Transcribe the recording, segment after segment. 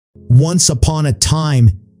Once upon a time,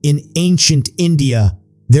 in ancient India,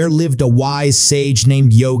 there lived a wise sage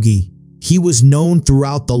named Yogi. He was known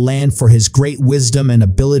throughout the land for his great wisdom and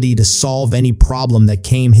ability to solve any problem that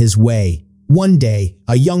came his way. One day,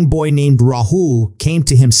 a young boy named Rahul came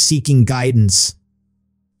to him seeking guidance.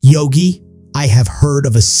 "Yogi, I have heard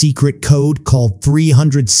of a secret code called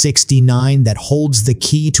 369 that holds the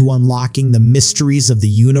key to unlocking the mysteries of the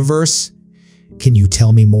universe. Can you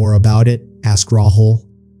tell me more about it?" asked Rahul.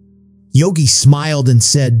 Yogi smiled and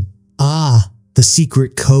said, The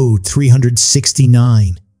secret code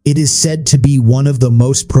 369. It is said to be one of the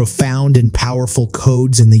most profound and powerful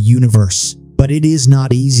codes in the universe, but it is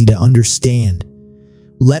not easy to understand.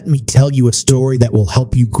 Let me tell you a story that will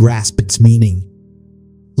help you grasp its meaning.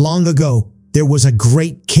 Long ago, there was a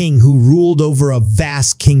great king who ruled over a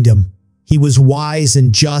vast kingdom. He was wise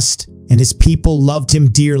and just, and his people loved him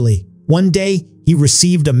dearly. One day, he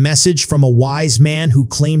received a message from a wise man who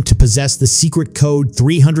claimed to possess the secret code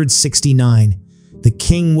 369. The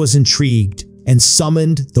king was intrigued and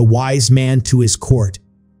summoned the wise man to his court.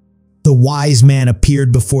 The wise man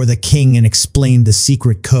appeared before the king and explained the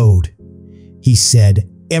secret code. He said,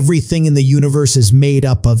 "Everything in the universe is made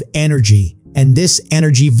up of energy, and this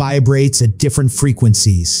energy vibrates at different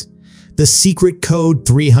frequencies. The secret code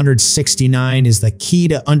 369 is the key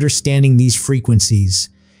to understanding these frequencies.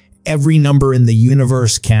 Every number in the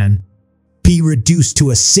universe can be reduced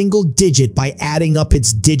to a single digit by adding up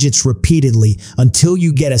its digits repeatedly until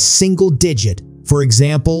you get a single digit. For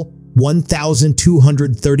example,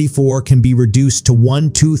 1234 can be reduced to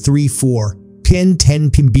 1234.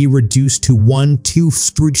 10 can be reduced to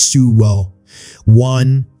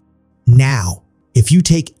 1231. Now, if you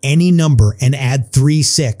take any number and add 3,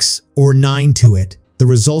 6, or 9 to it, the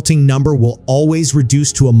resulting number will always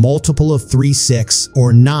reduce to a multiple of 3, 6,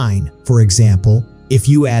 or 9. For example, if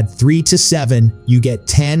you add 3 to 7, you get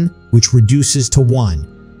 10, which reduces to 1.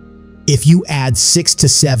 If you add 6 to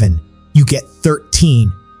 7, you get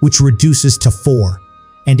 13, which reduces to 4.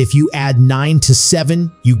 And if you add 9 to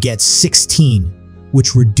 7, you get 16,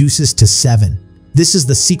 which reduces to 7. This is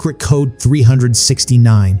the secret code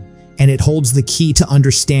 369, and it holds the key to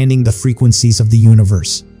understanding the frequencies of the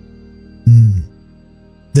universe.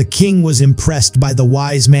 The king was impressed by the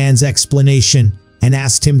wise man's explanation and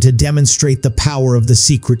asked him to demonstrate the power of the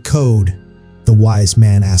secret code. The wise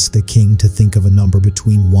man asked the king to think of a number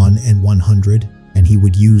between 1 and 100, and he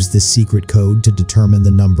would use this secret code to determine the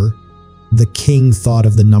number. The king thought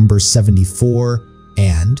of the number 74,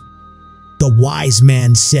 and the wise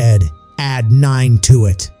man said, "Add 9 to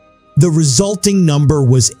it." The resulting number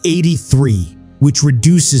was 83, which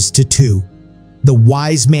reduces to 2. The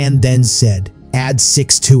wise man then said, "Add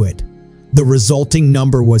 6 to it." The resulting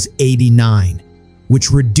number was 89, which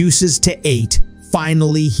reduces to 8.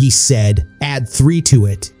 Finally, he said, "Add 3 to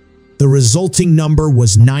it." The resulting number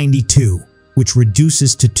was 92, which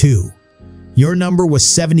reduces to 2. "Your number was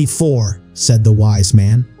 74, said the wise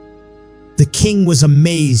man. The king was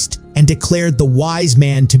amazed and declared the wise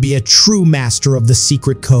man to be a true master of the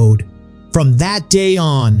secret code. From that day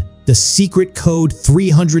on, the secret code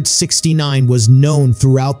 369 was known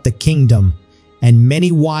throughout the kingdom, and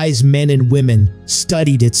many wise men and women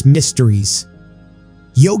studied its mysteries.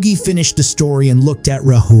 Yogi finished the story and looked at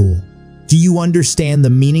Rahul. "Do you understand the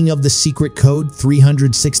meaning of the secret code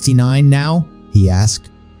 369 now?" he asked.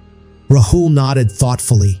 Rahul nodded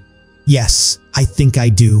thoughtfully. "Yes, I think I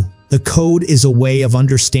do. The code is a way of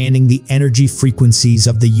understanding the energy frequencies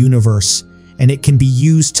of the universe, and it can be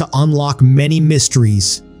used to unlock many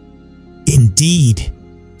mysteries." "Indeed,"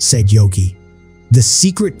 said Yogi. "The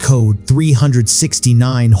secret code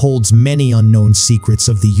 369 holds many unknown secrets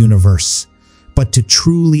of the universe. But to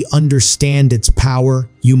truly understand its power,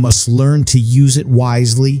 you must learn to use it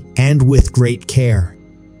wisely and with great care."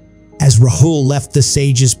 As Rahul left the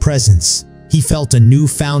sage's presence, he felt a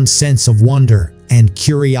newfound sense of wonder and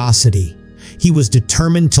curiosity. He was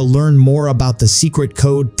determined to learn more about the secret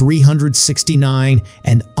code 369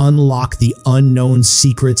 and unlock the unknown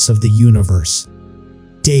secrets of the universe.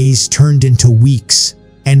 Days turned into weeks,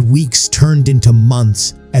 and weeks turned into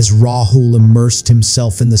months as Rahul immersed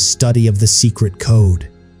himself in the study of the secret code.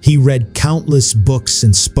 He read countless books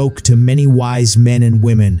and spoke to many wise men and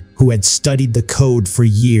women who had studied the code for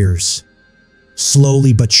years.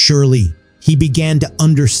 Slowly but surely, he began to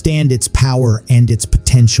understand its power and its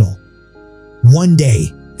potential. One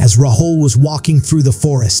day, as Rahul was walking through the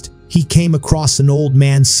forest, he came across an old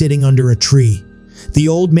man sitting under a tree. The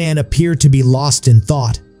old man appeared to be lost in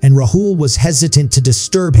thought, and Rahul was hesitant to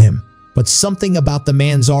disturb him, but something about the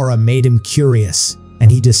man's aura made him curious,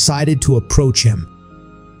 and he decided to approach him.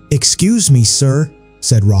 "Excuse me, sir,"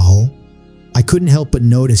 said Rahul. I couldn't help but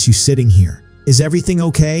notice you sitting here. Is everything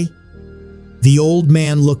okay?" The old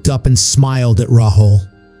man looked up and smiled at Rahul.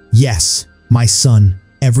 "Yes, my son,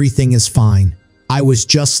 everything is fine. I was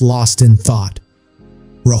just lost in thought."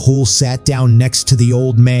 Rahul sat down next to the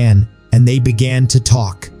old man and they began to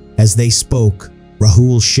talk. As they spoke,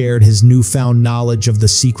 Rahul shared his newfound knowledge of the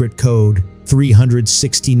secret code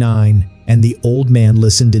 369, and the old man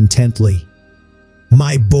listened intently.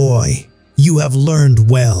 "My boy, you have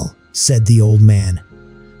learned well," said the old man.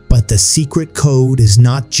 "But the secret code is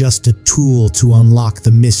not just a tool to unlock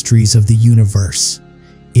the mysteries of the universe.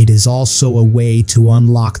 It is also a way to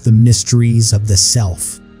unlock the mysteries of the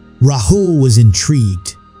self." Rahul was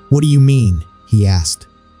intrigued. "What do you mean?" he asked.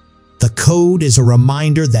 "The code is a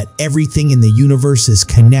reminder that everything in the universe is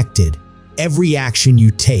connected. Every action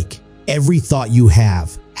you take, every thought you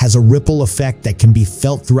have, has a ripple effect that can be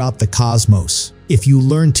felt throughout the cosmos. If you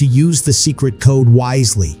learn to use the secret code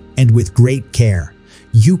wisely and with great care,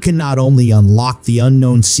 you can not only unlock the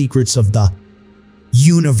unknown secrets of the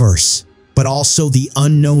universe, but also the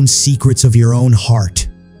unknown secrets of your own heart."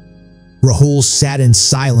 Rahul sat in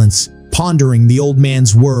silence, pondering the old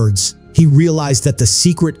man's words. He realized that the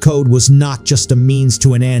secret code was not just a means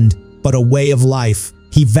to an end, but a way of life.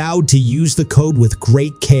 He vowed to use the code with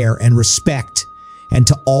great care and respect, and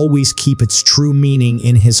to always keep its true meaning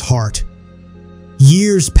in his heart.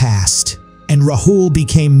 Years passed, and Rahul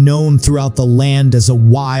became known throughout the land as a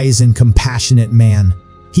wise and compassionate man.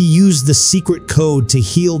 He used the secret code to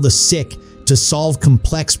heal the sick, to solve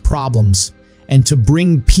complex problems, and to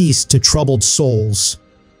bring peace to troubled souls.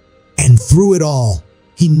 And through it all,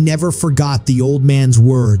 he never forgot the old man's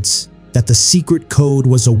words, that the secret code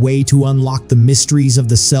was a way to unlock the mysteries of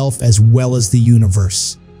the self as well as the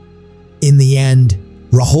universe. In the end,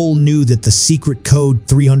 Rahul knew that the secret code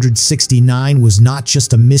 369 was not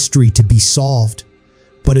just a mystery to be solved,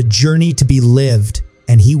 but a journey to be lived,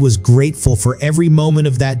 and he was grateful for every moment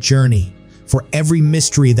of that journey, for every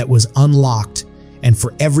mystery that was unlocked, and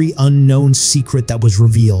for every unknown secret that was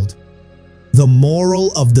revealed. The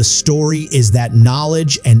moral of the story is that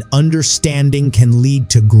knowledge and understanding can lead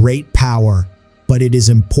to great power, but it is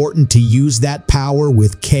important to use that power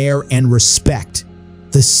with care and respect.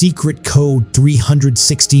 The secret code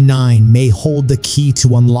 369 may hold the key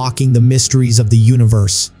to unlocking the mysteries of the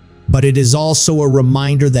universe, but it is also a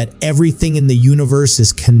reminder that everything in the universe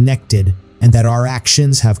is connected and that our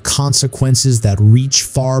actions have consequences that reach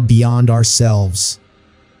far beyond ourselves.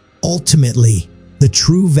 Ultimately, the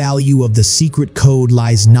true value of the secret code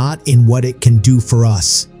lies not in what it can do for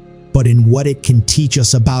us, but in what it can teach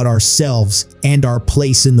us about ourselves and our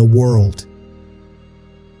place in the world.